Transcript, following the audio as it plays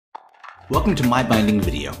Welcome to My Binding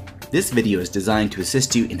video. This video is designed to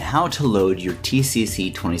assist you in how to load your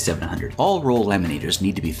TCC2700. All roll laminators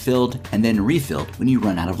need to be filled and then refilled when you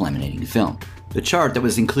run out of laminating film. The chart that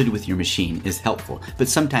was included with your machine is helpful, but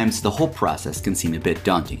sometimes the whole process can seem a bit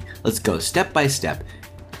daunting. Let's go step by step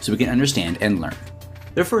so we can understand and learn.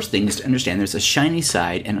 The first thing is to understand there's a shiny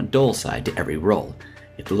side and a dull side to every roll.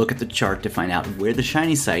 You have to look at the chart to find out where the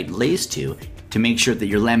shiny side lays to make sure that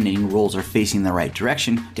your laminating rolls are facing the right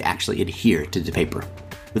direction to actually adhere to the paper.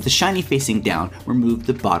 With the shiny facing down, remove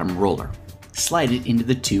the bottom roller. Slide it into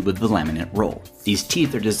the tube of the laminate roll. These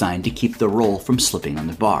teeth are designed to keep the roll from slipping on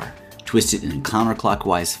the bar. Twist it in a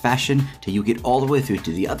counterclockwise fashion till you get all the way through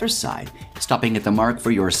to the other side, stopping at the mark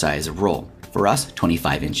for your size of roll. For us,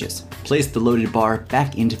 25 inches. Place the loaded bar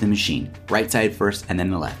back into the machine, right side first and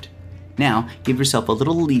then the left. Now, give yourself a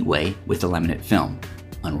little leeway with the laminate film.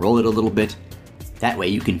 Unroll it a little bit. That way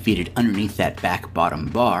you can feed it underneath that back bottom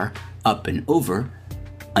bar, up and over,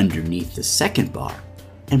 underneath the second bar,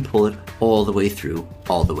 and pull it all the way through,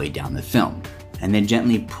 all the way down the film. And then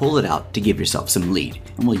gently pull it out to give yourself some lead,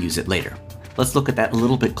 and we'll use it later. Let's look at that a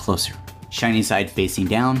little bit closer. Shiny side facing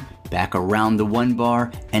down, back around the one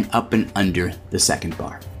bar, and up and under the second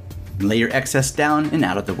bar. Lay your excess down and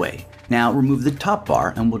out of the way. Now remove the top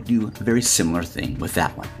bar and we'll do a very similar thing with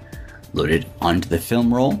that one. Load it onto the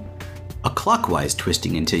film roll, a clockwise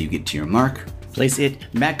twisting until you get to your mark. Place it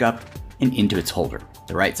back up and into its holder.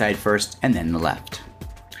 The right side first and then the left.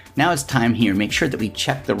 Now it's time here, make sure that we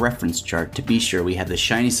check the reference chart to be sure we have the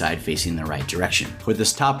shiny side facing the right direction. For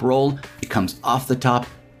this top roll, it comes off the top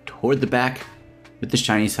toward the back with the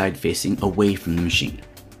shiny side facing away from the machine.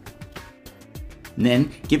 And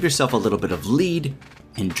then give yourself a little bit of lead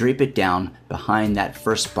and drape it down behind that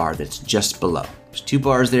first bar that's just below. There's two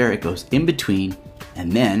bars there, it goes in between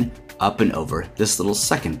and then up and over this little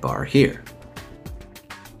second bar here.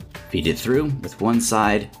 Feed it through with one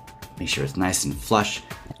side, make sure it's nice and flush,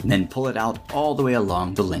 and then pull it out all the way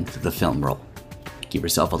along the length of the film roll. Give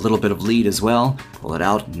yourself a little bit of lead as well, pull it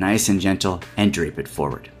out nice and gentle, and drape it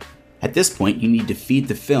forward. At this point, you need to feed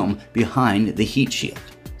the film behind the heat shield.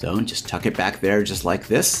 So just tuck it back there just like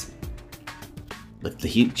this, lift the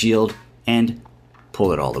heat shield, and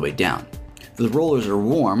pull it all the way down. If the rollers are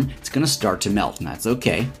warm, it's gonna start to melt, and that's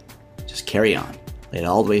okay. Just carry on. Lay it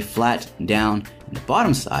all the way flat and down, and the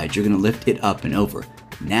bottom side, you're gonna lift it up and over.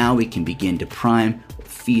 Now we can begin to prime or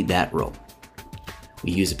feed that roll.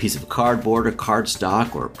 We use a piece of cardboard or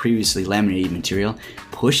cardstock or previously laminated material,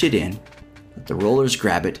 push it in, let the rollers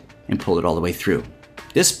grab it, and pull it all the way through.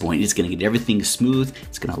 At this point, it's gonna get everything smooth,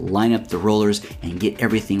 it's gonna line up the rollers and get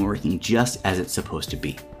everything working just as it's supposed to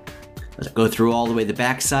be. Let's go through all the way the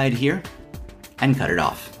back side here and cut it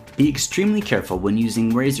off. Be extremely careful when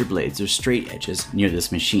using razor blades or straight edges near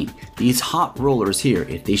this machine. These hot rollers here,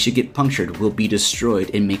 if they should get punctured, will be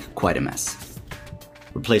destroyed and make quite a mess.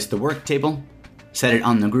 Replace the work table, set it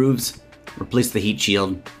on the grooves, replace the heat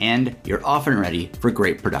shield, and you're off and ready for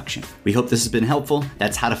great production. We hope this has been helpful.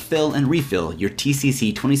 That's how to fill and refill your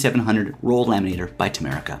TCC2700 roll laminator by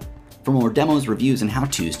Tamerica. For more demos, reviews, and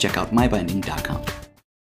how-tos, check out MyBinding.com.